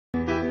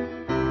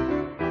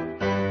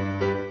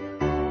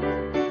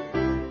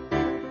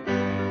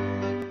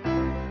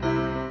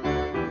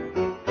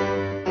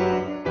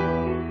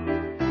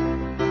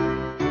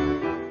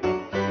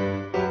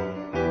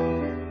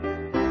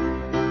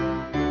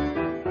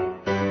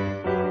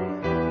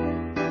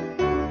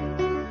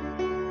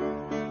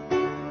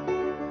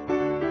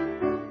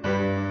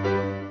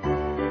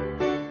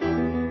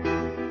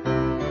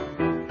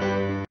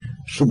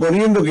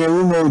Suponiendo que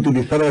uno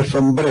utilizara el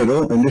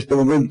sombrero, en este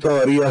momento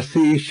haría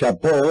así,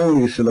 chapó,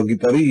 y se lo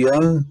quitaría,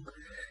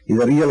 y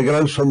daría el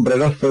gran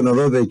sombrerazo en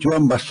honor de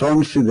Joan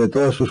Bassons y de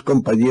todos sus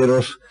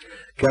compañeros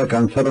que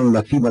alcanzaron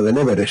la cima del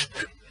Everest,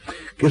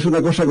 que es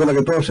una cosa con la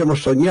que todos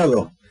hemos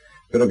soñado,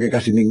 pero que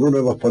casi ninguno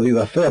hemos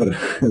podido hacer,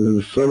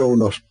 solo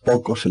unos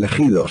pocos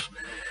elegidos.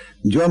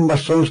 Joan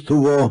Bassons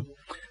tuvo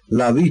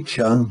la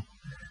dicha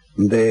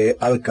de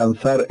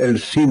alcanzar el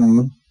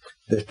cim,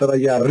 de estar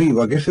allá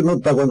arriba. ¿Qué se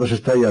nota cuando se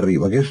está allá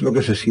arriba? ¿Qué es lo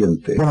que se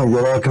siente? Bueno,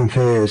 yo lo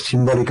alcancé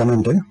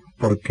simbólicamente,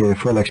 porque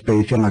fue la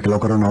expedición la que lo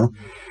coronó,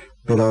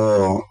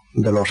 pero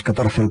de los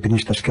 14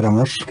 alpinistas que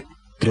éramos,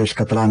 3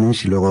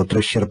 catalanes y luego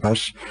 3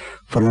 sherpas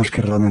fueron los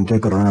que realmente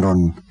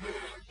coronaron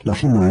la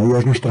cima.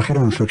 Ellos nos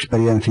trajeron su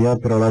experiencia,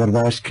 pero la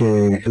verdad es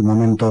que el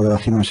momento de la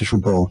cima se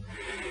supo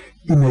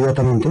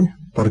inmediatamente,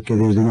 porque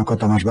desde una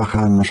cota más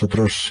baja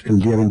nosotros el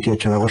día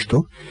 28 de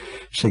agosto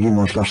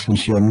seguimos la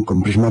ascensión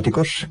con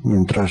prismáticos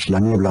mientras la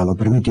niebla lo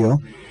permitió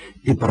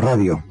y por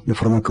radio, de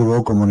forma que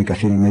hubo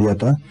comunicación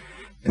inmediata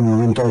en el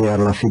momento de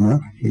llegar a la cima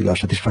y la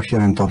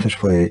satisfacción entonces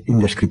fue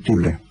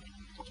indescriptible.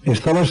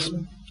 Estabas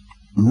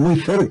muy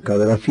cerca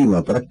de la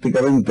cima,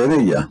 prácticamente en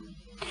ella.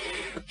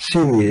 Sí,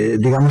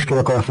 digamos que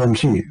de corazón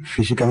sí,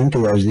 físicamente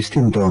ya es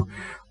distinto,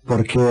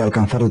 porque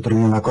alcanzar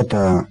determinada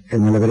cota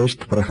en el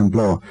Everest, por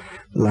ejemplo,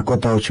 la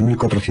cota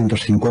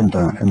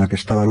 8450 en la que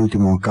estaba el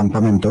último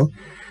campamento,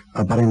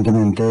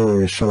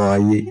 aparentemente solo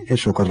hay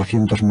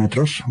 400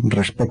 metros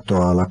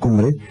respecto a la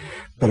cumbre,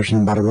 pero sin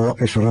embargo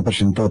eso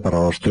representó para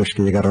los 3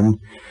 que llegaron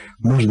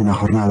más de una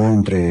jornada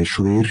entre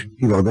subir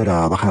y volver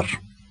a bajar.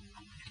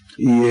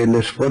 Y el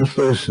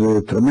esfuerzo es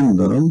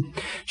tremendo, ¿no?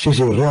 Sí,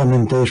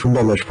 realmente es un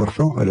doble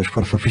esfuerzo, el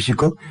esfuerzo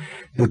físico,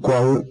 el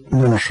cual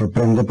no nos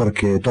sorprende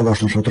porque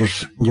todos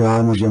nosotros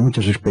llevábamos ya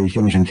muchas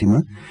expediciones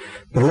encima,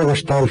 pero luego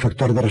está el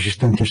factor de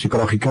resistencia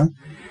psicológica.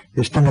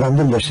 Es tan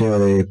grande el deseo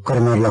de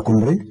coronar la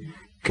cumbre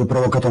que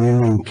provoca también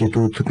una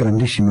inquietud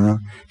grandísima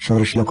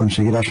sobre si lo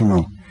conseguirás o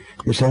no.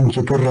 Esa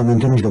inquietud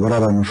realmente nos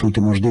devoraba en los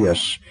últimos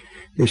días.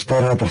 Esta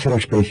era la tercera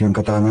expedición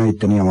catalana y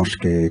teníamos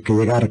que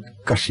llegar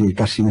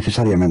casi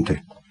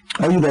necesariamente.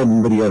 ¿Hay una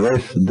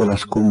embriaguez de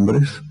las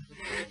cumbres?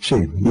 Sí.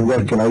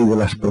 Igual que la hay de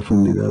las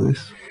profundidades.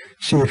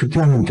 Sí,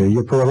 efectivamente.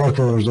 Yo puedo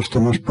hablarte de los dos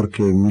temas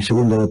porque mi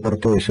segundo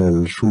deporte es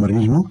el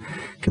submarinismo,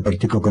 que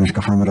practico con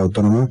escafandra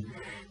autónoma,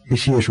 y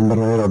sí, es un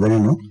verdadero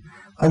veneno.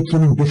 Hay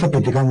quien empieza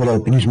practicando el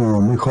alpinismo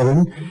muy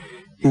joven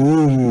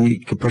y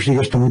que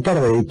prosigue hasta muy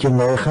tarde, y quien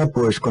lo deja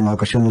pues con la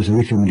ocasión del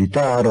servicio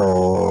militar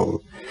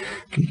o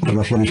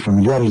relaciones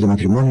familiares, de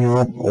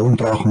matrimonio o un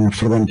trabajo muy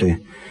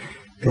absorbente.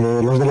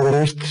 Los del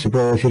Everest se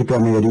puede decir que la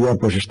mayoría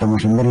pues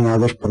estamos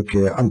envenenados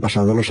porque han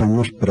pasado los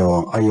años,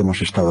 pero ahí hemos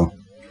estado.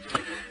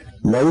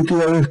 La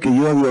última vez que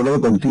yo había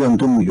hablado contigo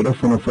ante un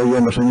micrófono fue ya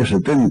en los años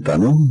 70,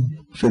 ¿no?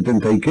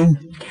 ¿70 y qué?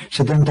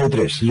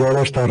 73, yo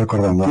ahora estaba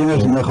recordando.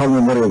 Tienes mejor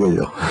memoria que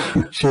yo.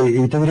 Sí,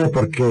 y te diré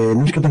porque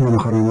no es que tenga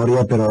mejor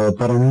memoria, pero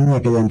para mí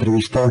aquella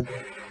entrevista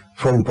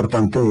fue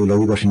importante y lo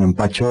digo sin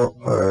empacho.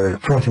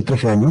 Fue hace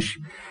 13 años.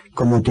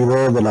 Con motivo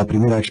de la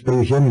primera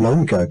expedición y la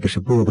única que se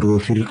pudo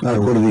producir al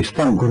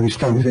Kurdistán.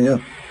 Sí,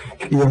 señor.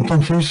 Y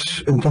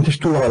entonces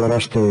tú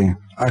valoraste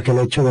aquel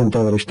hecho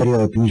dentro de la historia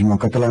del alpinismo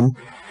catalán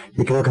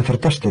y creo que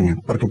acertaste,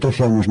 porque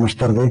 13 años más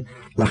tarde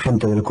la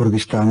gente del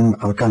Kurdistán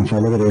alcanza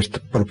el Everest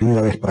por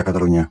primera vez para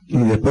Cataluña. Y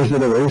después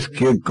del Everest,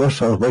 ¿qué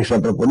cosas os vais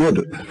a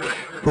proponer?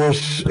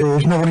 Pues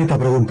es una bonita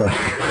pregunta.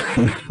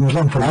 Nos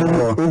la han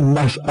formulado.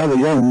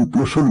 Un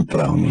plus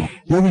ultra, ¿o no?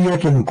 Yo diría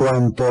que en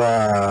cuanto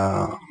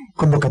a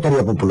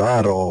convocatoria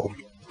popular o,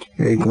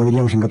 como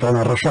diríamos en catalán,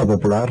 arrasada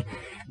popular,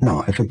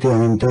 no,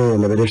 efectivamente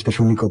el Everest es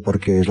único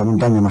porque es la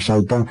montaña más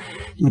alta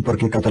y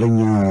porque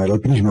Cataluña, el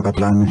alpinismo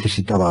catalán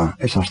necesitaba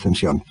esa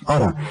ascensión.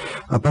 Ahora,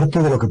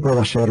 aparte de lo que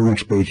pueda ser una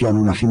expedición,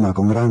 una cima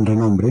con gran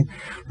renombre,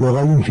 luego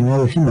hay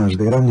infinidad de cimas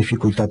de gran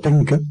dificultad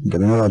técnica, de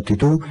menor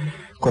altitud,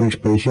 con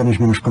expediciones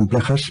menos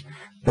complejas,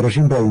 pero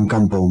siempre hay un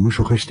campo muy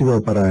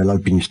sugestivo para el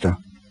alpinista.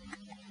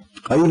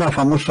 Hay una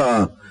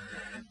famosa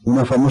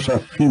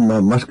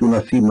cima, más que una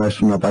cima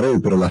es una pared,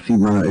 pero la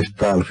cima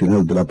está al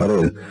final de la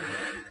pared,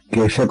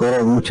 que se ha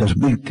cobrado muchas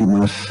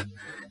víctimas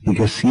y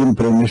que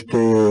siempre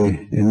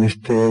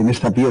en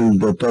esta piel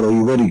de toro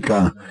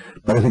ibérica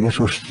parece que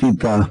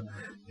suscita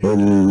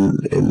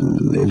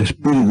el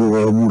espíritu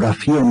de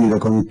emulación y de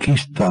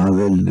conquista,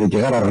 de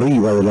llegar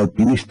arriba del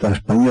alpinista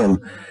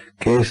español,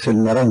 que es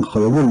el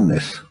Naranjo de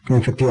Bulnes.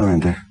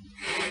 Efectivamente.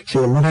 Sí,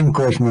 el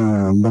Naranjo es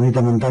una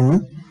bonita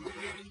montaña.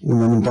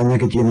 Una montaña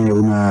que tiene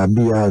una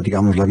vía,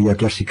 digamos la vía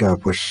clásica,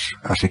 pues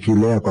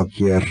asequible a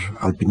cualquier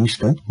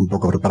alpinista, un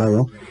poco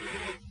preparado,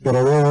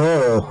 pero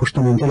luego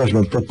justamente la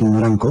esbeltez del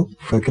Naranjo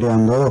fue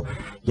creando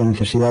la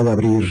necesidad de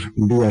abrir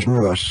vías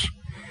nuevas.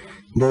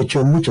 De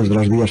hecho, muchas de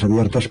las vías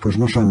abiertas pues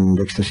no son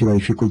de excesiva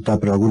dificultad,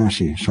 pero algunas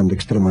sí, son de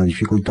extrema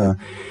dificultad,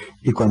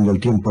 y cuando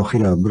el tiempo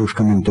gira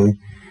bruscamente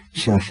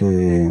se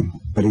hace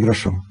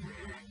peligroso.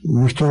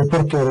 Nuestro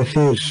deporte a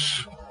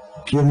veces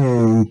tiene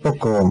un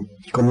poco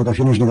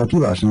connotaciones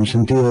negativas, en el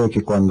sentido de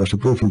que cuando se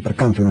produce un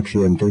percance, un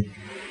accidente,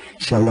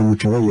 se habla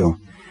mucho de ello.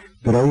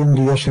 pero hoy en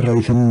día se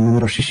realizan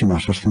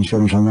numerosísimas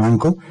ascensiones al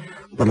Naranco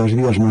por las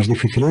vías más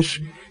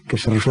difíciles que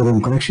se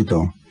resuelven con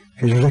éxito.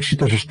 Esos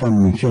éxitos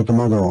están, en cierto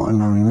modo, en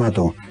el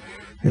anonimato.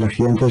 El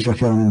accidente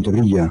desgraciadamente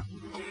brilla,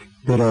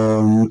 pero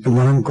el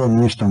Naranco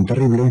ni es tan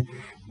terrible,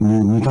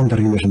 ni tan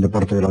terrible es el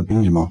deporte del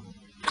alpinismo.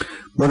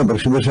 Bueno, pero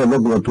siempre se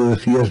habló, como tú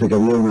decías, de que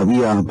había una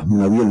vía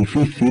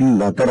difícil,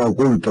 la cara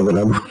oculta de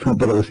la luna,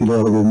 por decirlo de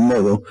algún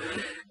modo,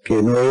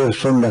 que no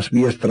son las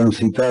vías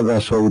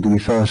transitadas o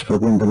utilizadas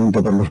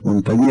frecuentemente por los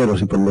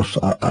montañeros y por los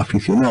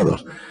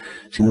aficionados,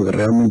 sino que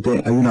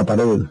realmente hay una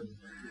pared,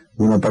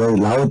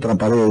 la otra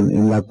pared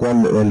en la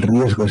cual el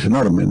riesgo es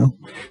enorme, ¿no?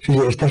 Sí,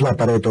 esta es la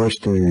pared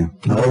oeste,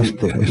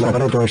 la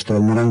pared oeste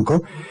del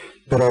Naranco,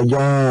 pero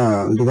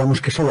ya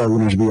digamos que solo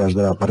algunas vías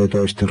de la pared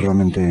oeste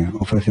realmente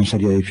ofrecen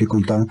seria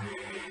dificultad,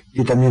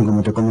 y también,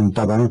 como te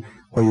comentaba,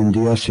 hoy en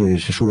día se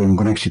suben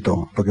con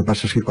éxito. Lo que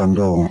pasa es que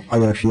cuando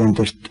hay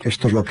accidentes,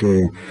 esto es lo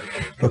que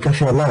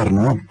hace hablar,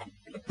 ¿no?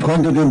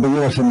 ¿Cuánto tiempo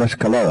llevas en la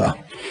escalada?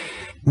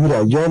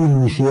 Mira, yo me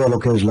inicié a lo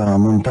que es la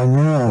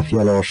montaña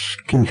hacia los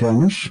 15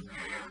 años,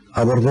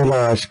 abordé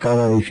la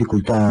escala de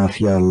dificultad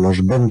hacia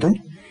los 20,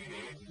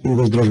 y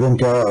desde los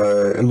 20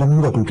 el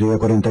domingo cumplí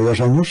 42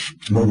 años.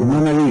 No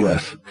me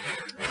digas.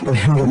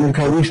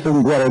 Nunca he visto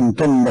un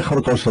cuarentón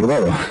mejor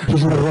conservado.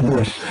 Muchísimas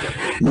gracias.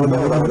 No,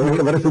 es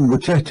que parece un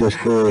muchacho,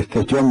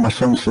 este Joan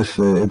Massons es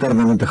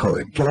eternamente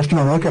joven. Qué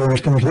lástima, ¿no? Que ahora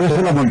estemos... Debe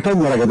ser la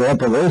montaña la que te da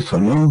todo eso,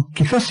 ¿no?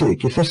 Quizás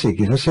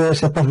sea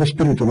esa paz de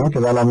espíritu, ¿no?, que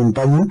da la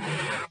montaña,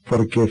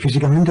 porque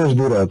físicamente es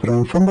dura, pero en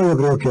el fondo yo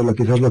creo que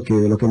quizás lo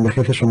que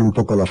envejece son un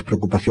poco las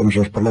preocupaciones,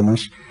 los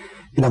problemas,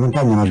 y la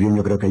montaña más bien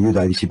yo creo que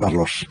ayuda a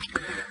disiparlos.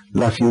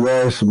 La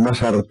ciudad es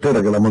más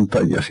artera que la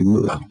montaña, sin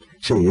duda.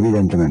 Sí,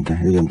 evidentemente.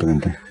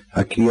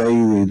 Aquí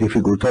hay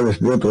dificultades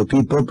de otro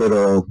tipo,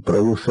 pero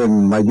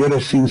producen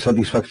mayores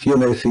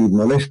insatisfacciones y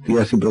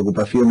molestias y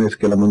preocupaciones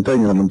que la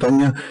montaña. La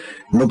montaña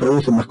no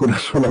produce más que una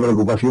sola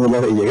preocupación, la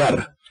de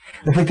llegar.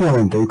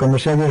 Efectivamente, y cuando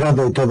se ha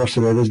llegado y todo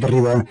se ve desde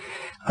arriba,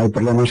 hay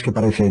problemas que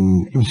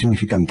parecen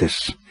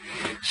insignificantes.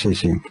 Sí.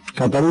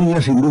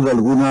 Cataluña, sin duda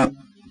alguna,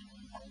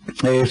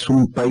 es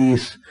un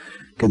país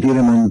que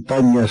tiene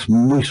montañas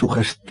muy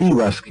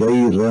sugestivas, que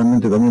hay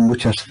realmente también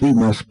muchas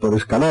cimas por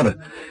escalar,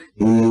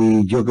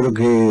 y yo creo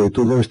que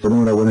tú debes tener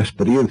una buena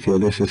experiencia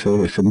en ese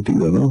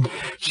sentido, ¿no?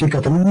 Sí,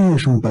 Cataluña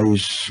es un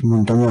país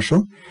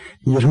montañoso,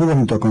 y es muy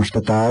bonito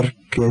constatar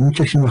que hay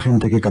muchísima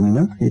gente que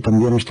camina, y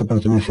también esto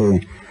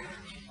pertenece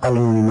al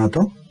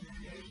anonimato,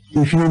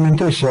 y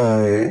finalmente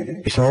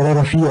esa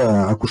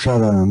orografía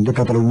acusada de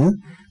Cataluña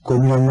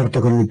culmina al norte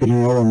con el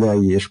Pirineo, donde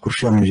hay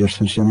excursiones y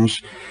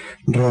ascensiones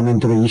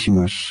realmente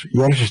bellísimas,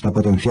 y ahora se está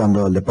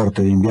potenciando el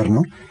deporte de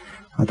invierno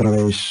a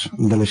través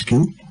del esquí.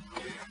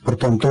 Por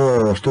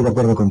tanto, estoy de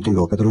acuerdo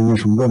contigo. Cataluña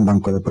es un buen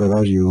banco de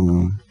pruebas y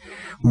un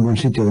buen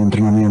sitio de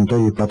entrenamiento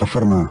y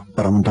plataforma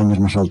para montañas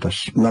más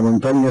altas. La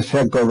montaña se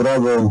ha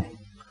cobrado,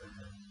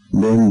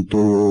 en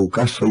tu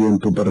caso y en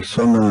tu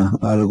persona,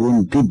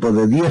 algún tipo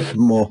de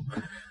diezmo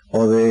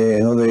o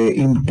de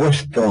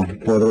impuesto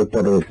por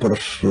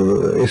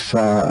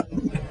esa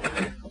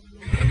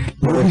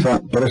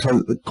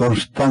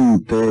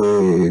constante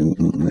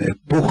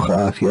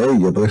puja hacia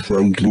ello, por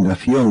esa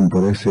inclinación,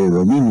 por ese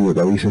dominio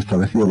que habéis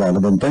establecido. La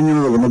montaña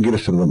no quiere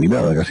ser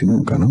dominada casi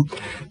nunca, ¿no?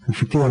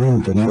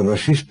 Efectivamente, ¿no? Se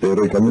resiste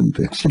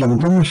heroicamente. Sí, la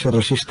montaña se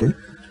resiste.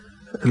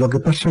 Lo que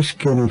pasa es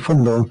que en el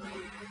fondo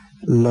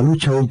la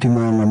lucha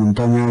última en la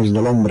montaña es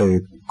del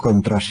hombre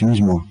contra sí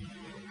mismo.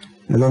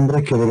 El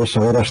hombre que debe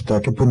saber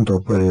hasta qué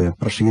punto puede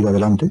proseguir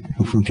adelante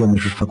en función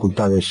de sus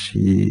facultades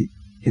y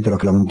de lo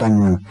que la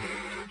montaña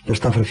le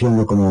está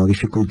ofreciendo como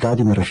dificultad,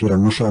 y me refiero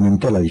no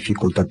solamente a la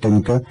dificultad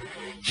técnica,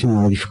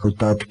 sino a la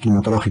dificultad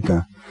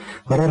climatológica.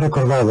 Ahora he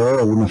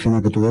recordado una cena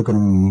que tuve con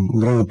un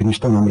gran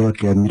alpinista, un hombre al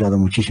que he admirado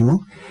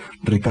muchísimo,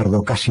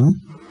 Riccardo Cassin,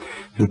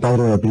 el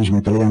padre del alpinismo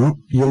italiano,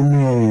 y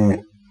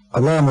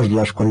hablábamos de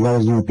las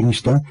cualidades de un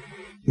alpinista,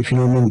 y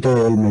finalmente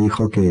él me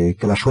dijo que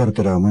la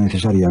suerte era muy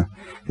necesaria.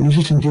 En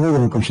ese sentido yo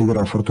me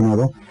considero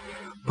afortunado,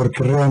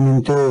 porque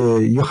realmente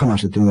yo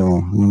jamás he tenido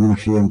ningún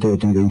accidente. He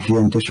tenido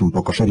incidentes un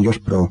poco serios,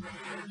 pero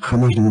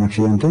jamás ningún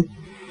accidente.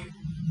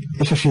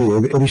 Eso sí,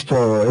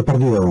 he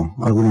perdido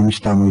alguna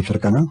amistad muy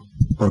cercana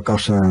por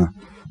causa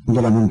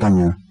de la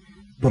montaña,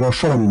 pero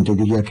solamente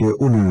diría que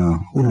una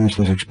de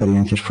estas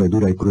experiencias fue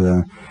dura y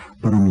cruda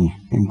para mí.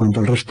 En cuanto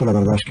al resto, la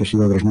verdad es que he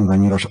sido de los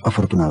montañeros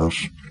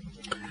afortunados.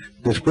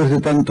 Después de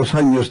tantos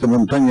años de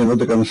montaña, ¿no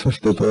te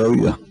cansaste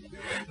todavía?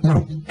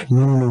 No.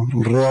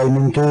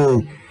 Realmente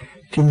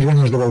tienes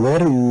ganas de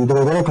volver, y de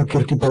volver a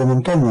cualquier tipo de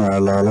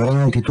montaña. La gran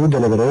altitud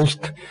del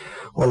Everest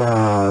o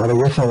la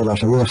belleza de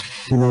las agudas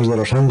cimas de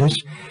los Andes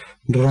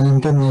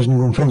realmente no es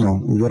ningún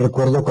freno. Yo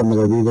recuerdo cuando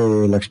volví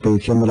de la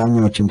expedición del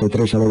año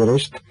 83 al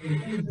Everest,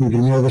 mi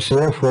primer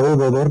deseo fue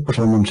volver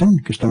al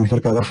Montseny, que está muy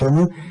cerca de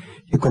Barcelona,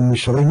 y con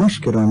mis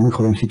sobrinos, que eran muy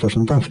jovencitos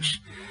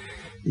entonces.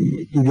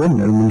 Y bien,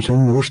 el Montseny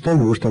me gusta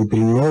el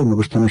Pirineo, y me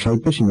gustan los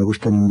Alpes, y me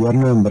gusta en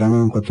invierno, en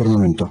verano, en cualquier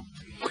momento.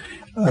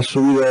 ¿Has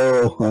subido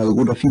a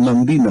alguna cima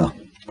andina?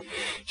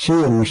 Sí,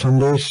 en los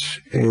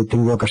Andes he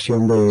tenido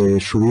ocasión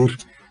de subir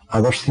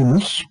a 2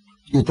 cimas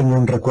y tengo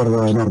un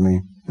recuerdo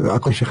enorme.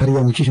 Aconsejaría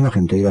a muchísima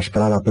gente ir a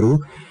escalar a Perú,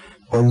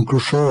 o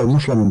incluso no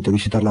solamente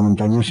visitar la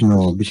montaña,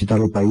 sino visitar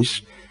el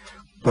país,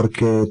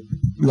 porque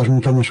las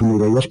montañas son muy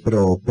bellas,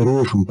 pero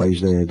Perú es un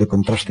país de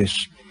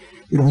contrastes.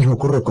 Y lo mismo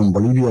ocurre con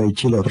Bolivia y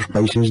Chile, otros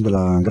países de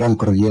la gran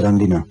cordillera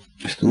andina.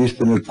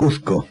 ¿Estuviste en el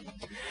Cuzco?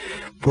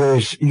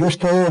 Pues yo he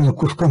estado en el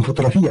Cuzco en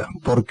fotografía,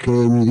 porque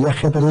mi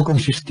viaje a Perú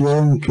consistió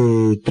en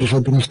que 3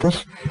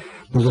 alpinistas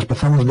nos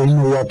desplazamos de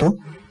inmediato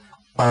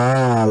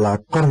a la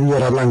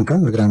Cordillera Blanca,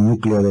 el gran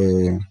núcleo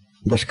de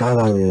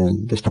escalada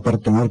de esta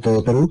parte norte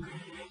de Perú,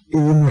 y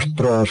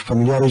nuestros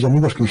familiares y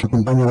amigos que nos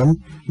acompañaban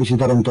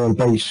visitaron todo el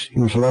país y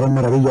nos hablaron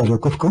maravillas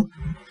del Cuzco.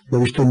 Lo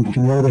he visto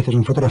infinidad de veces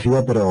en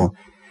fotografía, pero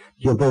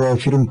yo puedo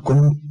decir con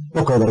un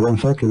poco de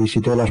vergüenza que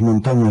visité las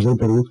montañas del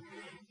Perú,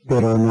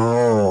 pero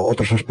no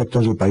otros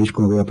aspectos del país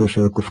como hubiera podido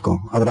ser el Cuzco.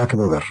 Habrá que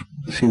volver.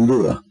 Sin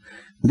duda.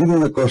 Dime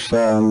una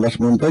cosa, ¿las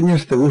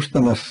montañas te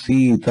gustan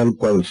así, tal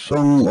cual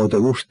son, o te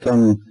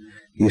gustan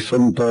y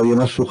son todavía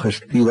más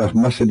sugestivas,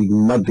 más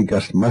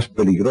enigmáticas, más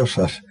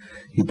peligrosas,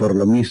 y por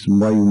lo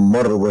mismo hay un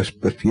morbo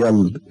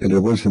especial, en el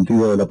buen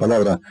sentido de la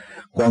palabra,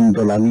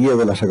 cuando la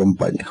nieve las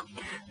acompaña?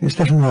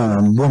 Esta es una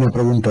buena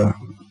pregunta.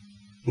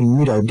 Y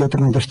mira, yo te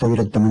contesto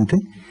directamente.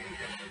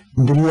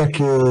 Diría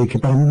que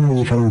para mí no hay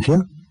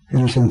diferencia, en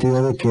el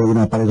sentido de que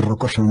una pared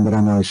rocosa en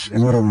verano es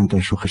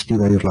enormemente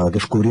sugestiva irla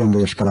descubriendo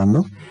y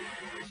escalando,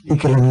 y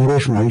que la nieve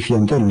es un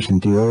aliciente en el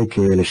sentido de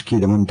que el esquí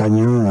de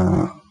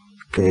montaña,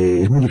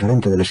 que es muy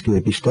diferente del esquí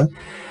de pista,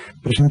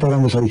 presenta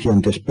grandes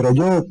alicientes. Pero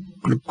yo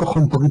cojo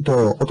un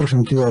poquito otro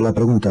sentido de la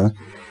pregunta.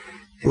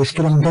 Es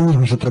que la montaña es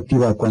más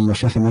atractiva cuando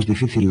se hace más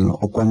difícil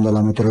o cuando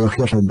la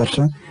meteorología es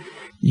adversa.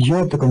 Y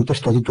yo te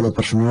contesto a título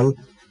personal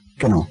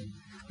que no.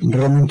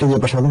 Realmente yo he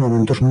pasado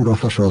momentos muy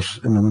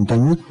gozosos en la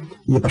montaña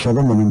y he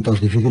pasado momentos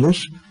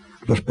difíciles.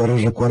 Los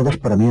peores recuerdos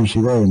para mí han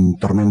sido en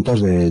tormentas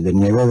de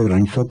nieve o de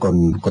granizo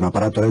con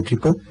aparato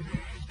eléctrico,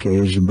 que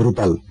es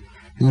brutal.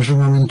 En esos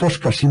momentos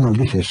casi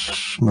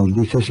maldices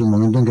el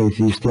momento en que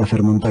decidiste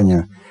hacer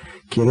montaña.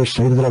 Quieres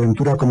salir de la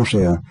aventura como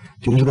sea,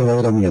 tienes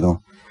verdadero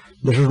miedo.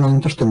 De esos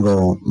momentos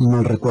tengo un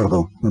mal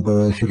recuerdo, no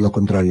puedo decir lo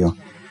contrario.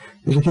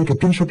 Es decir, que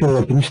pienso que el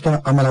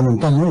alpinista ama la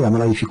montaña y ama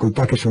la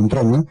dificultad que eso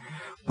entraña,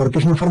 porque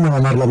es una forma de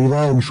amar la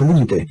vida en su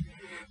límite,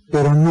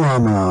 pero no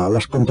ama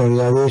las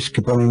contrariedades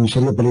que ponen en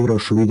serio peligro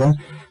su vida,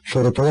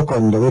 sobre todo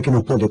cuando ve que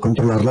no puede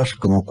controlarlas,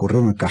 como ocurre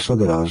en el caso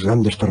de las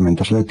grandes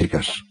tormentas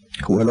eléctricas.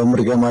 Como el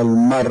hombre que ama el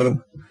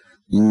mar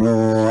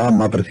no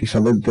ama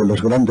precisamente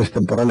los grandes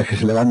temporales que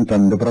se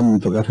levantan de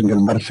pronto, que hacen que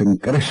el mar se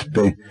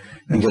encrespe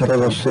y que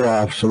todo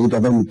sea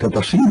absolutamente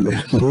posible.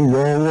 Sí, yo voy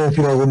a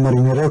decir a algún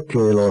marinero que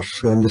los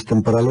grandes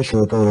temporales,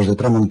 sobre todo los de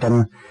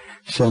tramontana,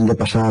 se han de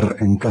pasar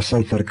en casa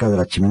y cerca de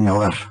la chimenea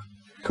hogar.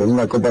 Con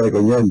una copa de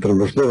coñac entre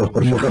los dedos,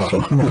 por si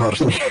acaso. Mejor,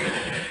 sí.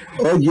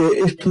 Oye,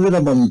 esto de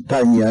la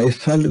montaña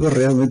es algo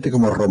realmente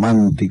como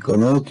romántico,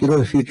 ¿no? Quiero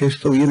decir que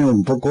esto viene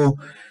un poco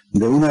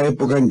de una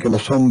época en que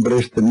los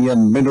hombres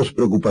tenían menos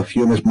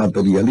preocupaciones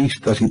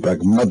materialistas y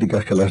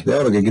pragmáticas que las de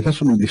ahora, que quizás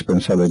son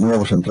indispensables, no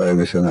vamos a entrar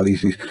en ese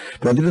análisis.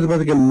 Pero a ti no te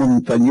parece que el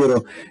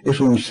montañero es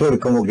un ser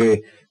como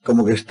que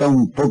está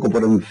un poco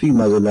por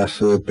encima de las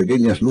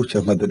pequeñas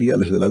luchas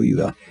materiales de la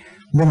vida?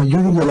 Bueno, yo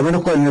diría, por lo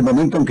menos en el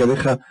momento en que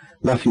deja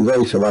la ciudad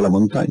y se va a la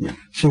montaña.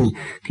 Sí,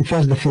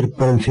 quizás decir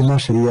por encima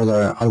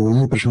sería algo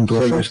muy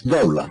presuntuoso. Se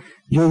desdobla.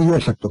 Yo diría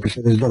exacto, que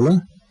se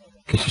desdobla,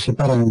 que se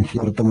separan en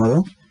cierto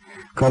modo.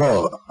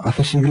 Claro,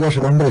 hace siglos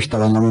el hombre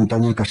estaba en la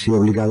montaña casi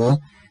obligado,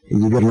 y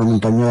vivir en la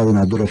montaña era de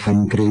una dureza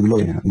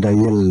increíble, de ahí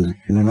el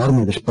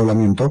enorme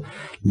despoblamiento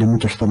de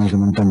muchas zonas de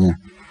montaña.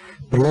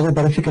 Pero luego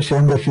parece que ese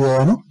hombre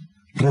ciudadano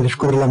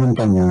redescubre la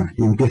montaña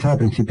y empieza a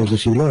principios de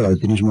siglo el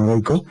alpinismo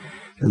heroico,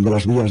 el de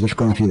las vías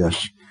desconocidas.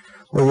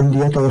 Hoy en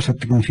día todo se ha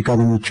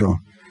tecnificado mucho,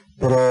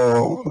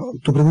 pero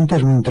tu pregunta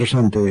es muy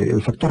interesante.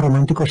 El factor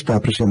romántico está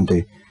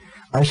presente.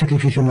 Hay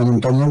sacrificio en la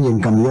montaña y en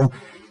cambio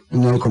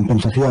no hay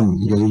compensación.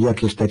 Yo diría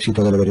que este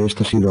éxito del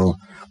Everest ha sido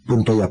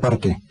punto y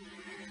aparte.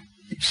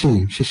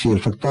 Sí, el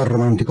factor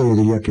romántico yo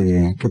diría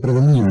que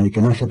predomina y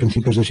que nace a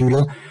principios de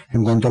siglo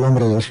en cuanto el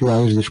hombre de las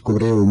ciudades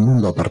descubre un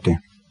mundo aparte.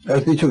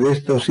 Has dicho que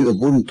esto ha sido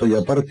punto y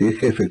aparte, y es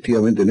que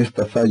efectivamente en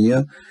esta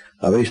hazaña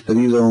habéis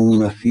tenido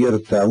un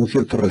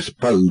cierto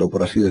respaldo,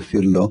 por así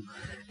decirlo,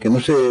 que no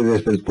sé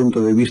desde el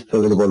punto de vista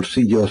del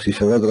bolsillo si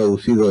se habrá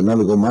traducido en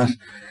algo más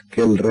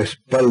que el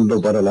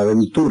respaldo para la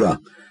aventura,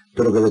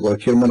 pero que de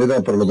cualquier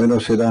manera por lo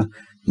menos era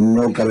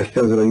no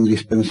carecer de lo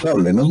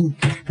indispensable, ¿no?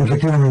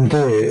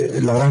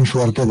 Efectivamente, la gran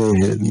suerte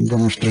de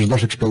nuestras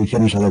 2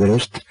 expediciones al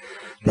Everest,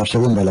 la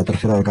segunda y la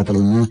tercera de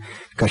Cataluña,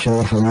 que ha sido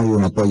Barcelona, y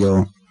un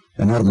apoyo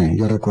enorme.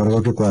 Yo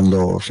recuerdo que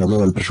cuando se habló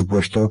del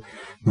presupuesto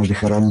nos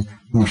dijeron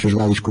no se os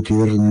va a discutir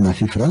ni una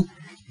cifra,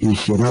 y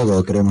si en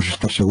algo queremos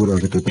estar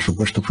seguros de que el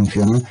presupuesto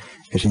funcione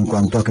es en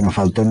cuanto a que no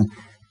falten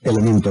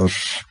elementos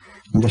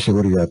de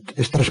seguridad.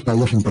 Este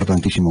respaldo es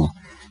importantísimo,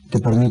 te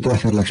permite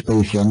hacer la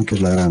expedición, que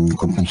es la gran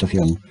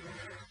compensación.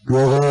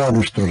 Luego, a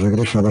nuestro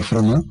regreso a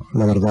Barcelona,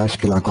 la verdad es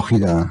que la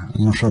acogida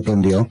nos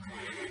sorprendió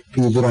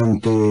Y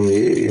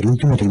durante el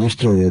último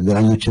trimestre del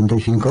año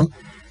 85,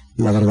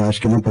 la verdad es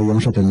que no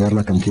podíamos atender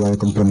la cantidad de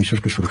compromisos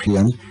que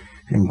surgían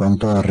en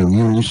cuanto a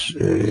reuniones,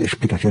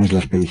 explicaciones de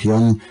la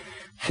expedición,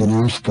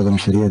 cenas, toda una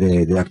serie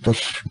de actos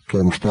que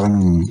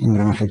demostraban un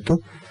gran afecto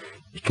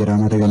y que era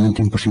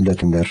materialmente imposible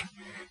atender.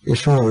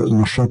 Eso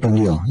nos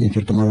sorprendió y en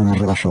cierto modo nos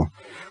rebasó.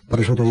 Por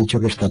eso te he dicho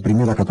que esta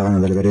primera caravana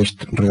del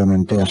Everest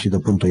realmente ha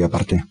sido punto y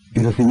aparte. ¿Y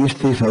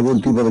recibisteis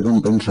algún tipo de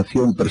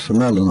compensación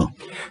personal o no?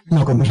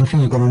 No,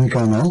 compensación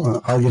económica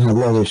no. Alguien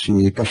habló de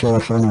si Caixa de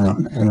Barcelona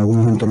en algún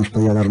momento nos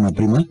podía dar una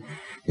prima.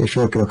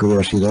 Eso creo que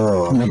hubiera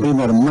sido... Una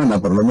prima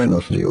hermana, por lo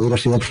menos. Sí, hubiera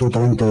sido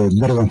absolutamente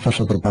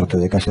vergonzoso por parte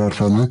de Caixa de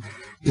Barcelona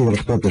y de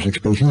los propios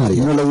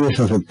expedicionarios. ¿No lo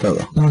hubiese aceptado?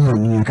 No,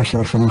 ni a Caixa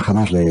de Barcelona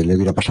jamás le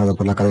hubiera pasado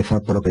por la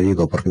cabeza, por lo que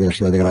digo, porque hubiera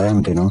sido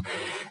degradante, ¿no?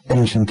 En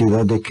el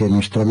sentido de que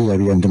nuestra vida,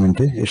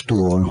 evidentemente,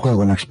 estuvo en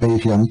juego en la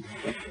expedición,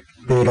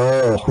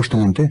 pero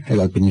justamente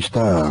el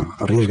alpinista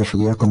arriesga su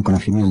vida con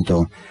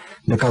conocimiento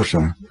de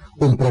causa.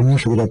 Un premio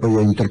se hubiera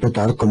podido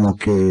interpretar como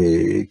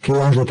que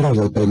vamos detrás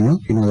del premio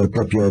y no del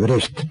propio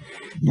Everest.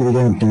 Y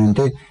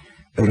evidentemente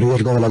el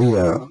riesgo de la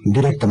vida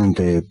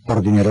directamente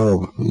por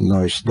dinero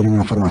no es de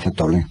ninguna forma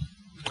aceptable.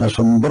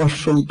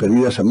 Asombroso,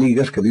 queridas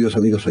amigas, queridos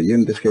amigos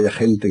oyentes, que haya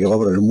gente que va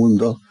por el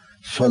mundo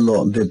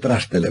solo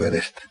detrás del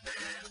Everest.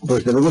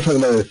 Pues debemos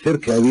agradecer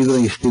que ha habido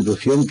una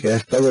institución que ha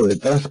estado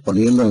detrás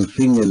poniendo, en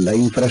fin, en la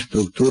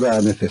infraestructura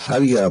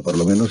necesaria, por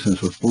lo menos en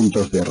sus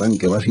puntos de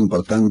arranque más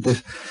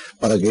importantes,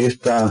 para que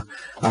esta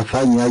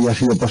hazaña haya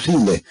sido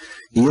posible.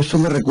 Y eso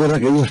me recuerda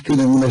que ellos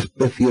tienen una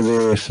especie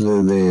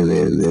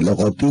de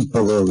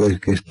logotipo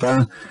que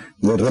está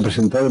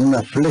representado en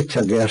una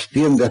flecha que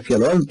asciende hacia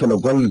lo alto, lo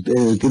cual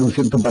tiene un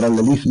cierto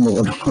paralelismo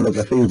con lo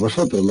que hacéis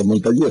vosotros, los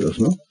montañeros,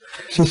 ¿no?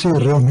 Sí,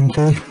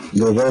 realmente.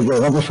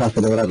 Vamos a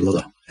celebrarlo,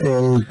 ¿no?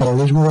 El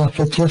paralelismo de la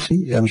flecha,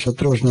 sí, a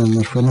nosotros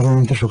nos fue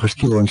enormemente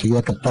sugestivo.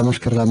 Enseguida captamos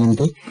que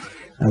realmente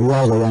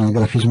había algo en el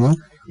grafismo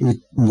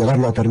y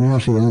llevarlo a término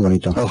ha sido muy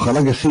bonito.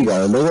 Ojalá que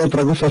siga. Luego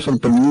otra cosa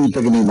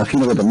sorprendente que me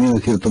imagino que también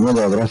en cierto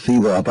modo habrá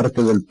sido,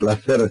 aparte del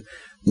placer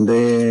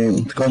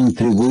de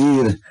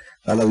contribuir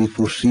a la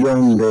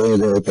difusión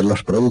de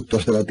los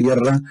productos de la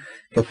tierra,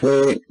 que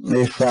fue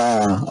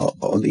esa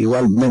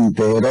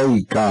igualmente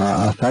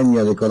heroica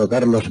hazaña de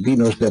colocar los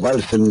vinos de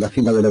Vals en la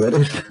cima del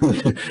Everest.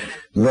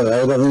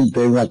 Verdaderamente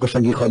una cosa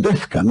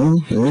quijotesca, ¿no?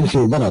 Sí,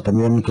 bueno,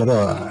 también,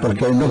 claro...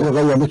 Porque no creo que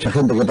haya mucha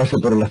gente que pase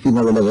por la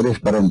cima del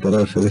Everest para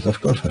enterarse de esas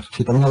cosas.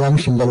 Sí, también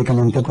hablamos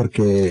simbólicamente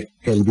porque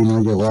el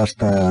vino llegó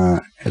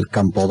hasta el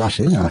campo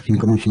base, a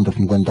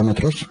 5.150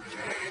 metros.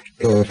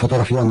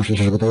 Fotografiamos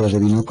esas botellas de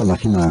vino con la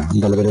cima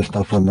del Everest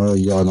al fondo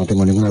y yo no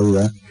tengo ninguna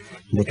duda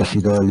de que ha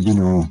sido el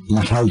vino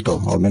más alto,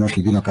 o al menos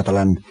el vino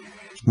catalán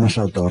más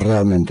alto,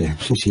 realmente.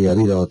 Sí, ha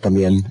habido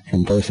también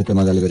en todo este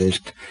tema del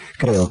Everest,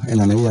 creo, en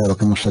la medida de lo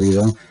que hemos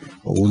sabido,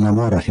 un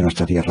amor hacia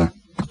nuestra tierra.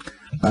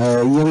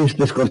 ¿Y habéis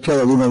descorchado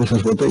alguna de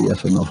esas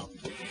botellas o no?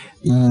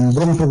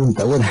 Buena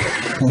pregunta, bueno.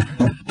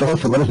 Todos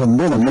se parecen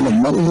buenos, menos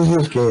mal.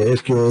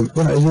 Es que,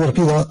 bueno, es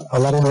divertido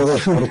hablar de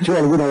descorchó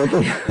alguna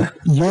botella.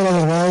 Yo la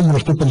verdad me lo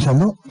estoy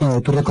pensando.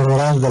 Tú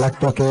recordarás del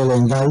acto aquel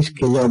en Dice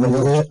que yo me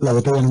llevé la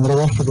botella número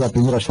 2 porque la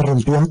primera se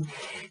rompió.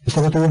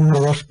 Esta botella número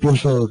 2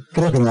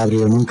 creo que no la abrí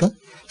nunca.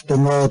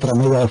 Tengo otra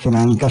media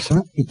docena en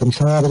casa y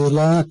pensaba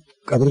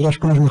abrirlas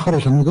con los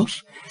mejores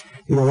amigos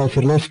y luego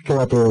decirles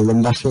quédate el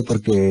envase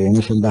porque en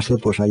ese envase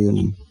pues hay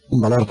un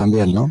valor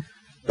también, ¿no?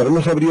 Pero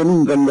no se abrió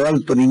nunca en lo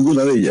alto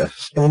ninguna de ellas.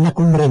 En la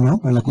cumbre no,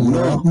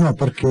 no,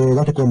 porque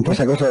date cuenta.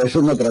 Esa cosa es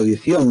una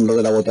tradición, lo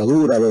de la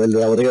botadura, lo de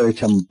la botella de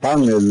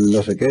champán, el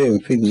no sé qué, en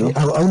fin, ¿no? Sí,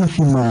 a una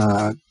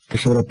cima que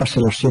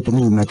sobrepase los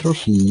 7.000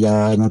 metros, y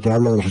ya no te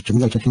hablo de los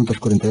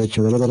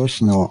 8.848 del Everest,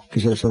 sino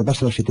que se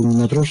sobrepase los 7.000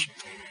 metros,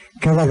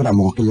 cada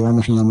gramo que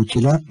llevamos en la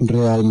mochila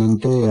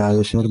realmente ha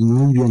de ser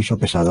muy bien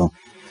sopesado.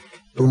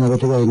 Una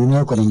botella de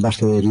vino con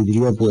envase de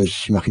vidrio,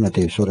 pues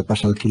imagínate,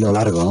 sobrepasa el kilo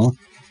largo, ¿no?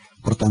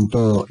 Por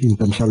tanto,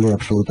 impensable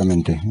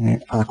absolutamente.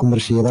 A la cumbre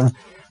se lleva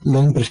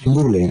lo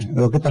imprescindible.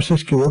 Lo que pasa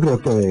es que yo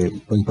creo que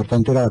lo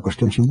importante era la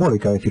cuestión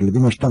simbólica, es decir, el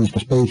vino está en esta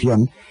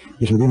expedición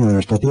y es el vino de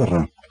nuestra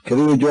tierra.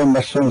 Querido Joan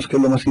Bassons, ¿qué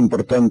es lo más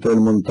importante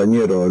del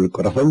montañero? ¿El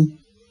corazón?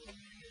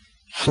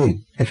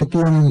 Sí,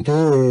 efectivamente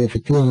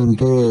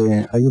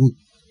hay un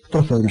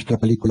trozo de nuestra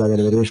película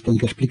del Everest en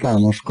que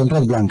explicábamos,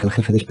 Conrad Blanc, el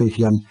jefe de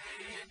expedición,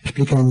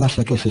 explica en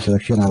base a qué se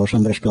selecciona a los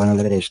hombres que van al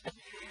Everest.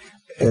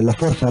 La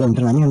fuerza, el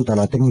entrenamiento,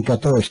 la técnica,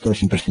 todo esto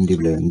es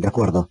imprescindible, de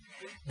acuerdo.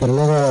 Pero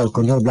luego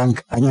Conrad Blanc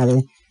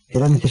añade,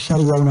 era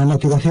necesaria una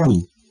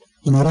motivación,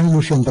 una gran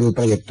ilusión por el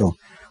proyecto,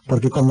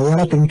 porque cuando ya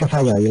la técnica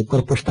falla y el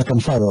cuerpo está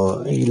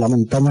cansado y la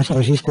montaña se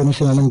resiste en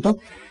ese momento,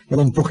 el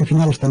empuje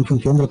final está en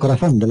función del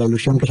corazón, de la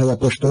ilusión que se haya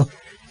puesto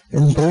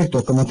en un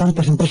proyecto. Como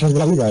tantas empresas de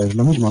la vida, es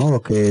lo mismo, ¿no?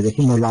 Lo que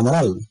decimos la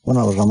moral.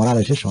 Bueno, pues la moral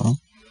es eso, ¿no?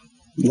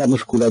 ¿La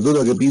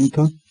musculatura que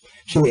pinta?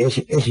 Sí,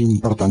 es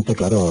importante,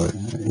 claro.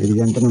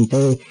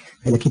 Evidentemente,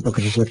 el equipo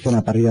que se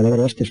selecciona para ir al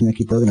Everest es un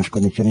equipo de unas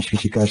condiciones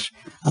físicas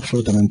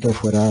absolutamente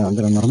fuera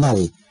de lo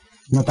normal.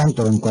 No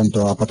tanto en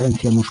cuanto a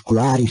potencia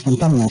muscular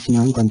instantánea,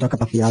 sino en cuanto a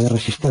capacidad de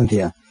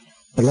resistencia.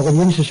 Pero luego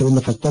viene ese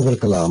segundo factor del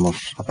que hablábamos.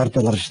 Aparte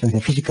de la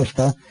resistencia física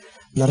está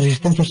la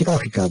resistencia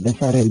psicológica,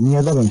 vencer el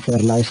miedo,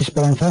 vencer la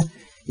desesperanza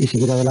y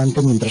seguir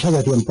adelante mientras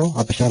haya tiempo,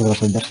 a pesar de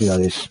las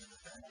adversidades.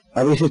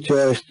 ¿Habéis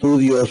hecho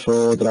estudios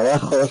o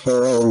trabajos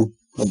o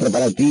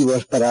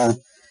preparativos para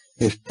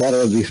estar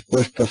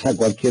dispuestos a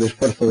cualquier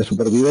esfuerzo de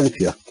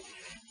supervivencia?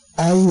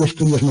 Hay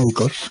estudios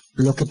médicos.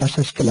 Lo que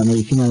pasa es que la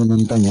medicina de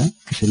montaña,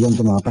 que sería un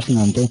tema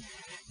apasionante,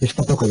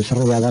 está poco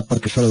desarrollada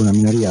porque solo una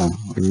minoría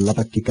la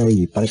practica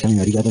y para esa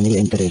minoría tendría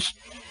interés.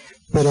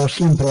 Pero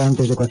siempre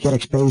antes de cualquier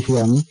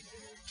expedición,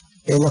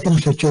 lo que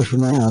hemos hecho es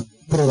una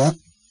prueba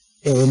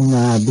en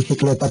una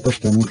bicicleta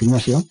puesta en un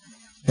gimnasio,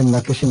 en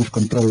la que se nos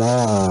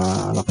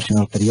controla la presión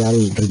arterial,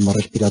 el ritmo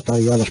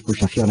respiratorio, las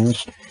pulsaciones,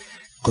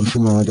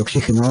 consumo de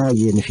oxígeno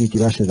y en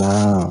definitiva se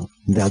da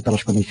de alta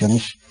las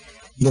condiciones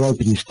del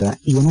alpinista.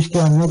 Y en este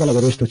año del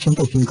Everest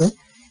 85,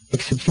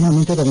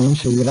 excepcionalmente también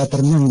se llevará a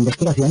término una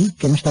investigación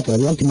que no está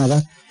todavía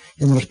ultimada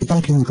en el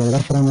Hospital Clínico de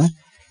Barcelona,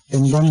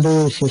 en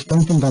donde se está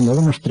intentando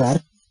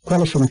demostrar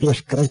cuáles son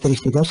aquellas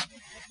características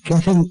que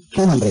hacen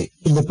que un hombre,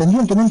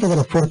 independientemente de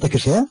lo fuerte que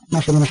sea,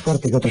 más o menos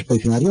fuerte que otro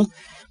expedicionario,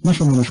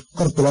 más o menos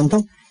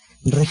corpulento,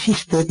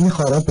 resiste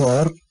mejor o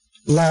peor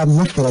la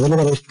atmósfera del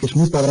Everest, que es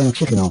muy pobre en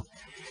oxígeno.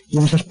 Y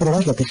en esas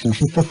pruebas lo que se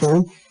nos hizo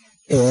fue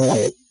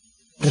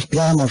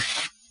respirábamos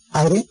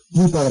aire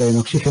muy pobre en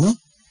oxígeno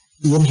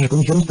y en esas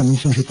condiciones también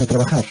se nos hizo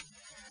trabajar.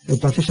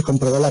 Entonces se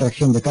comprobó la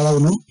reacción de cada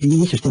uno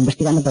y se está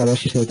investigando para ver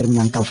si se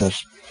determinan causas.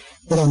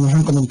 Pero nos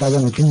han comentado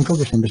en el clínico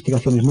que esta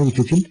investigación es muy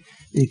difícil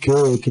y que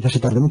quizás se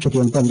tarde mucho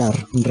tiempo en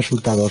dar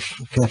resultados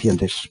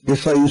fehacientes.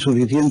 ¿Esa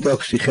insuficiente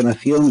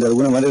oxigenación de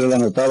alguna manera la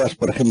notabas,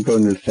 por ejemplo,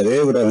 en el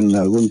cerebro, en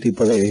algún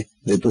tipo de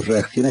tus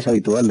reacciones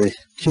habituales?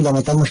 Sí, lo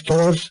notamos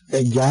todos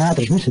ya a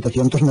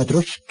 3.700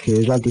 metros, que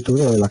es la altitud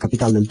de la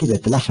capital del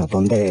Tíbet, Lhasa,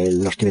 donde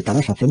los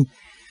tibetanos hacen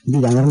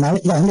vida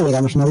normal y a donde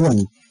llegamos en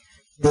avión.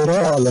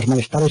 Pero los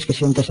malestares que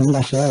sientes en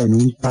Lhasa en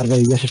un par de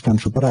días están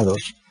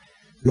superados.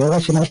 Luego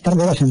ese malestar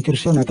vuelve a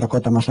sentirse en otra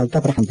cota más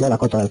alta, por ejemplo la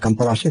cota del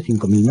campo base,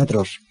 5.000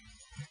 metros.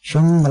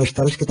 Son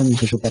malestares que también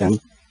se superan.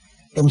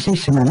 En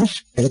 6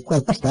 semanas el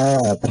cuerpo está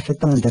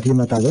perfectamente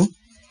aclimatado.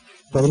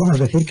 Podríamos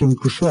decir que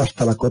incluso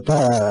hasta la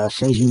cota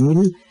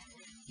 6.000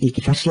 y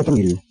quizás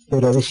 7.000.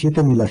 Pero de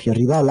 7.000 hacia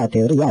arriba la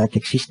teoría que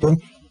existe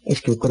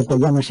es que el cuerpo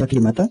ya no se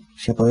aclimata,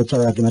 se aprovecha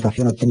de la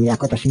aclimatación obtenida a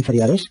cotas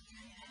inferiores,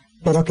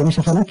 pero que en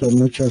esa zona, que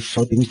muchos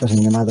alpinistas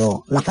han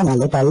llamado la zona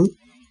letal,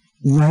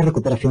 no hay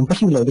recuperación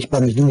posible.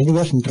 Dispones de unos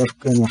días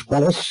en los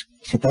cuales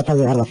se trata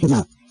de llegar a la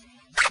cima.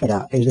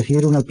 Es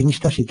decir, un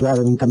alpinista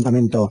situado en un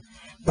campamento,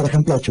 por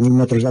ejemplo, a 8.000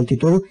 metros de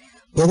altitud,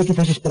 puede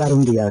quizás esperar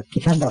un día,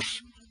 quizás 2,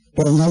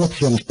 pero no hay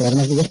opción esperar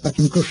más días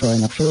porque incluso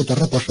en absoluto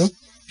reposo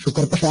su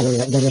cuerpo se va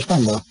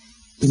desgastando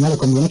y no le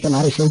conviene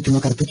quemar ese último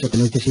cartucho que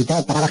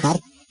necesita para bajar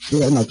si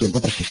el mal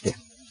tiempo persiste.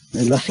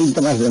 Los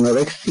síntomas de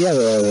anorexia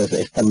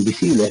están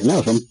visibles,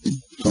 ¿no?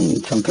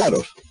 Son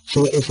claros.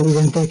 Sí, es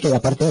evidente que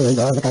aparte del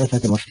dolor de cabeza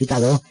que hemos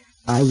citado,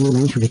 hay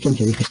una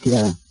insuficiencia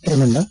digestiva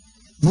tremenda,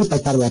 muy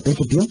palpable al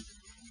principio,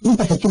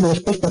 imperceptible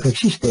después porque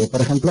existe. Por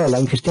ejemplo, la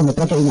ingestión de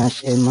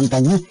proteínas en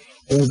montaña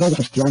es de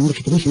digestión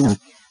dificilísima.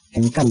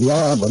 En cambio,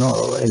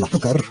 el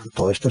azúcar,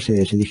 todo esto se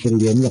digiere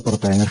bien y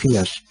aporta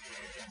energías.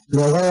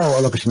 Luego,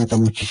 lo que se nota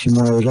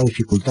muchísimo es la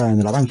dificultad en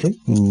el avance,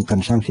 un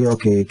cansancio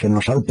que en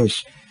los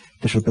Alpes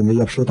te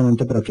sorprendería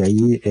absolutamente, pero que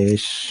ahí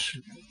es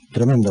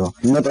tremendo.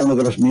 Notamos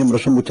que los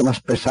miembros son mucho más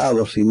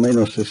pesados y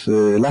menos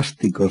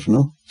elásticos,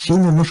 ¿no? Si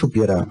uno no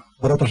supiera,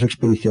 por otras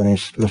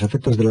expediciones, los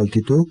efectos de la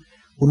altitud,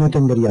 uno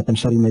tendería a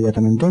pensar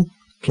inmediatamente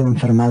que ha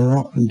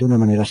enfermado de una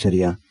manera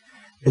seria.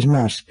 Es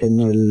más, en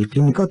el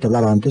clínico, te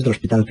hablaba antes del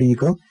hospital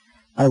clínico,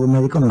 algún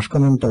médico nos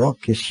comentó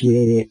que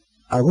si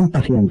algún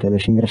paciente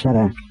les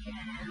ingresara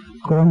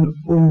con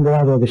un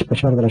grado de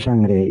espesor de la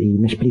sangre, y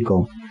me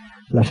explico,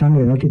 la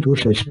sangre en altitud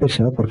se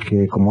espesa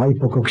porque como hay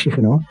poco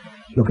oxígeno,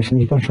 lo que se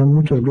necesitan son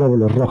muchos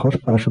glóbulos rojos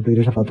para suplir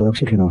esa falta de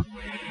oxígeno.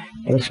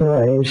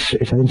 Esa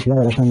densidad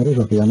de la sangre es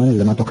lo que llaman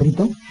el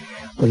hematocrito.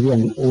 Pues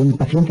bien, un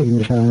paciente que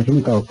ingresara en el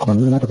clínico con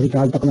un hematocrito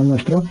alto como el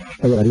nuestro,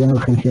 lo llevarían a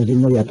urgencias de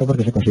inmediato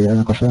porque se considera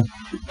una cosa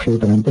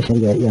absolutamente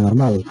seria y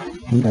anormal.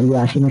 En cambio,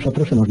 así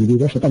nosotros hemos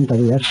vivido 70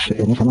 días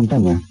en esa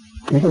montaña.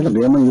 Eso es lo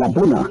que llaman la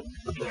puna.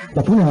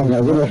 La puna en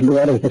algunos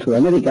lugares de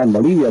Sudamérica, en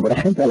Bolivia, por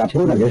ejemplo, la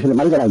puna, que es el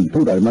mal de la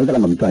altura, el mal de la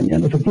montaña,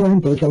 ¿no?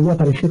 Efectivamente, esa agua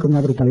aparece con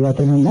una brutalidad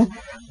tremenda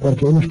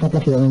porque uno está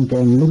plácidamente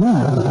en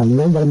Lima, a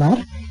nivel del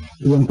mar,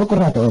 y en poco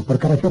rato, por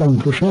carretera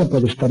incluso,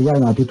 puede estar ya a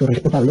una altitud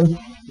respetable,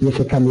 y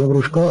ese cambio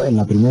brusco en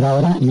la primera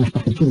hora no es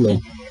perceptible,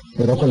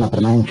 pero con la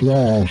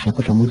permanencia se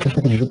acosa mucho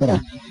hasta que se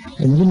supera.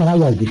 En el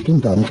Himalaya es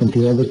distinto, en el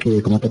sentido de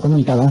que, como te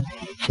comentaba,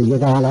 se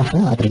llega a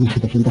Lhasa a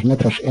 3.700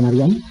 metros en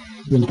avión,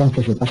 y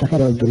entonces el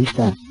pasajero, el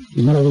turista,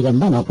 y no lo digo en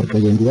vano, porque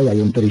hoy en día ya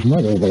hay un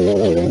turismo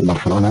de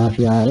Barcelona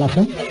hacia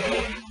Lhasa,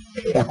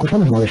 acusa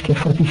unas molestias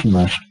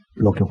fortísimas.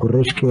 Lo que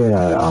ocurre es que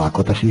a la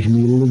cota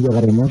 6.000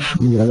 llegaremos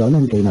muy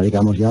gradualmente, y no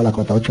digamos ya a la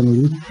cota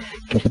 8.000,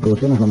 que se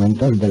produce en los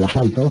momentos del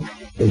asalto,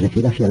 es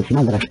decir, hacia el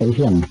final de la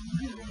expedición.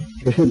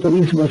 Ese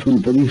turismo es un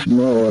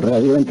turismo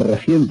relativamente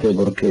reciente,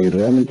 porque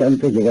realmente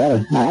antes de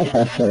llegar a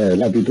esas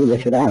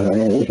latitudes era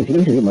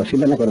dificilísimo.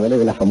 Siempre me acordaré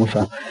de la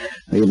famosa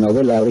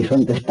novela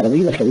Horizontes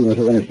Perdidos, que vimos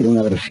luego en el cine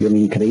una versión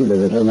increíble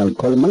de Ronald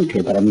Colman,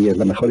 que para mí es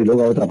la mejor, y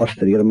luego otra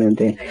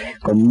posteriormente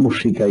con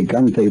música y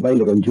canto y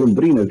baile con Jules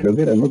Briner, creo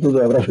que era. No tú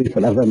habrás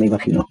visto las dos, me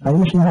imagino. A mí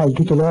me suena el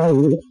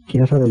título y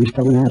quizás habré visto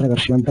alguna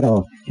reversión,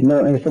 pero no,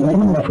 en este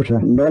momento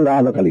no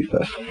la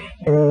localizas.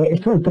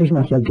 Esto del turismo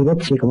hacia el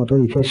Tíbet, sí, como tú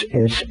dices,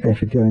 es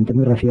efectivamente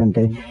muy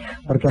reciente,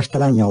 porque hasta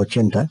el año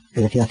 80,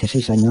 es decir, hace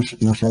 6 años,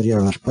 no se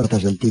abrieron las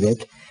puertas del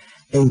Tíbet,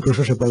 e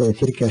incluso se puede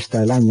decir que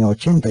hasta el año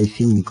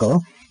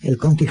 85 el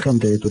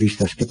contingente de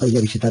turistas que podía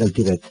visitar el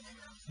Tíbet,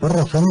 por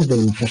razones de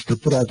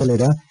infraestructura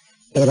hotelera,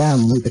 era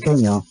muy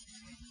pequeño.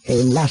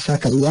 En Lhasa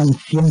cabían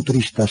 100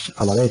 turistas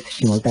a la vez,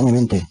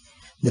 simultáneamente,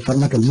 de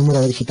forma que el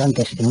número de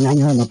visitantes en un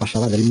año no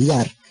pasaba del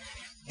millar.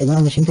 En el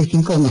año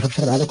 85 hemos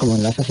observado como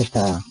en Lhasa se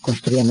está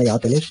construyendo ya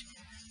hoteles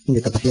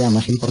de capacidad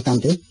más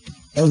importante,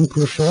 e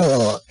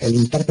incluso el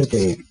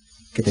intérprete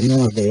que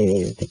teníamos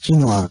de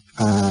chino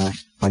a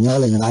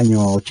español en el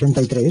año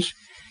 83,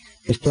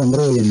 este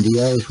hombre hoy en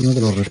día es uno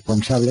de los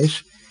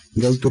responsables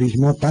del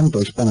turismo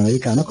tanto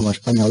hispanoamericano como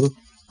español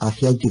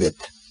hacia el Tíbet,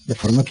 de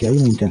forma que hay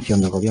una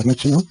intención del gobierno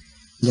chino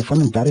de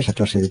fomentar esa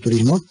clase de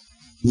turismo,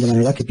 de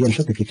manera que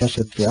pienso que quizás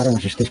el que ahora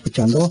nos esté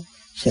escuchando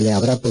se le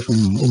abra pues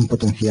un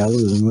potencial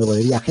nuevo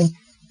de viaje,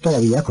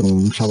 todavía con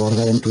un sabor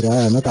de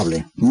aventura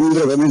notable. Muy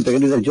brevemente,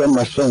 querido Joan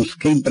Massons,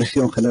 ¿qué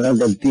impresión general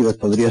del Tíbet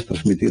podrías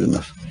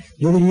transmitirnos?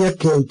 Yo diría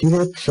que el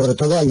Tíbet, sobre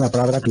todo, hay una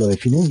palabra que lo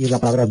define, y es la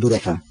palabra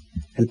dureza.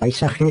 El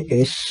paisaje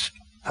es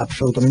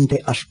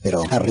absolutamente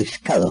áspero,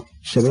 arriscado.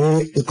 Se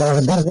ve el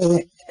color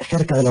verde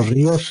cerca de los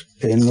ríos,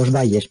 en los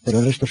valles, pero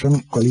el resto son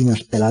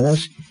colinas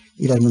peladas,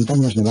 y las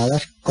montañas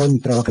nevadas,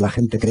 contra lo que la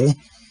gente cree,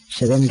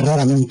 se ven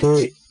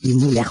raramente y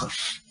muy lejos.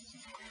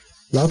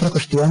 La otra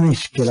cuestión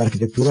es que la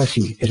arquitectura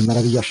sí, es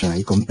maravillosa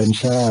y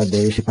compensa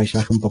de ese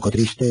paisaje un poco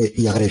triste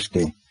y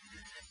agreste.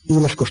 Y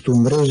las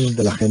costumbres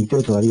de la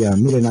gente todavía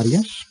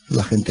milenarias,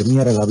 la gente muy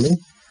agradable.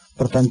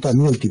 Por tanto, a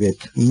mí el Tíbet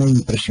me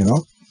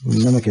impresionó,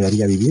 no me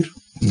quedaría a vivir,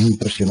 me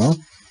impresionó,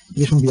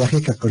 y es un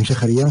viaje que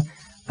aconsejaría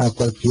a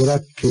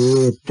cualquiera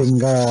que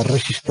tenga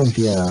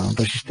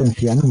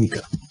resistencia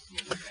anímica.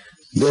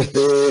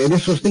 Desde en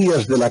esos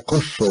días del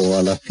acoso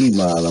a la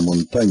cima, a la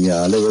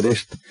montaña, al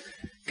Everest,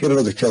 ¿qué era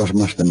lo que echabas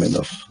más de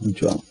menos,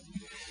 Joan?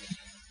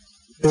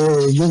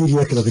 Yo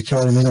diría que lo que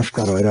echaba de menos,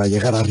 claro, era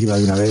llegar arriba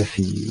de una vez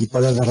y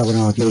poder dar la buena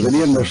noticia. Pero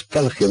tenía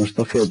nostalgia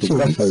de tu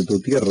casa, de tu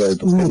tierra, de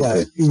tu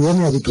gente. Y yo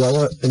me he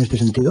habituado en este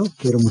sentido,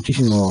 quiero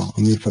muchísimo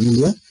a mi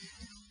familia,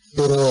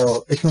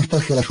 pero esa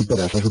nostalgia la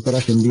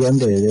superas en bien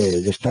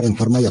de estar en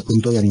forma y a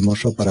punto y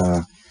animoso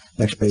para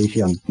la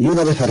expedición. ¿Y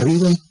una vez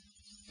arriba?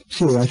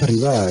 Sí, una vez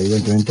arriba,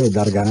 evidentemente,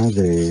 dar ganas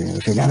de...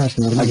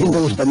 ¿A quién te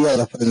gustaría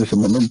abrazar en ese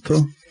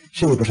momento?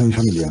 Sí, pues a mi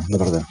familia, la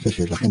verdad.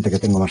 Sí, la gente que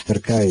tengo más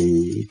cerca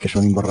y que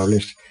son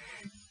imborrables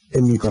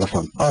en mi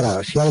corazón.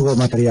 Ahora, si algo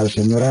material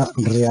se ignora,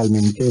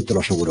 realmente te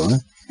lo aseguro,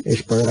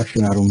 es poder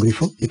accionar un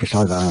grifo y que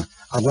salga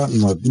agua,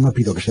 no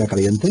pido que sea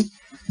caliente,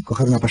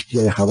 coger una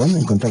pastilla de jabón,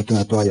 encontrarte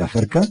una toalla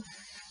cerca,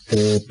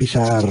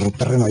 pisar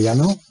terreno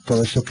llano,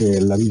 todo eso que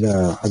en la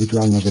vida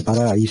habitual nos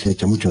depara, ahí se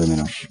echa mucho de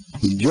menos.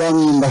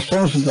 Joan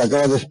Massons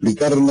acaba de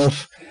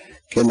explicarnos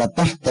que la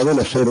pasta de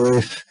los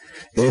héroes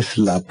es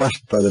la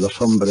pasta de los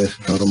hombres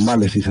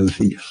normales y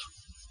sencillos.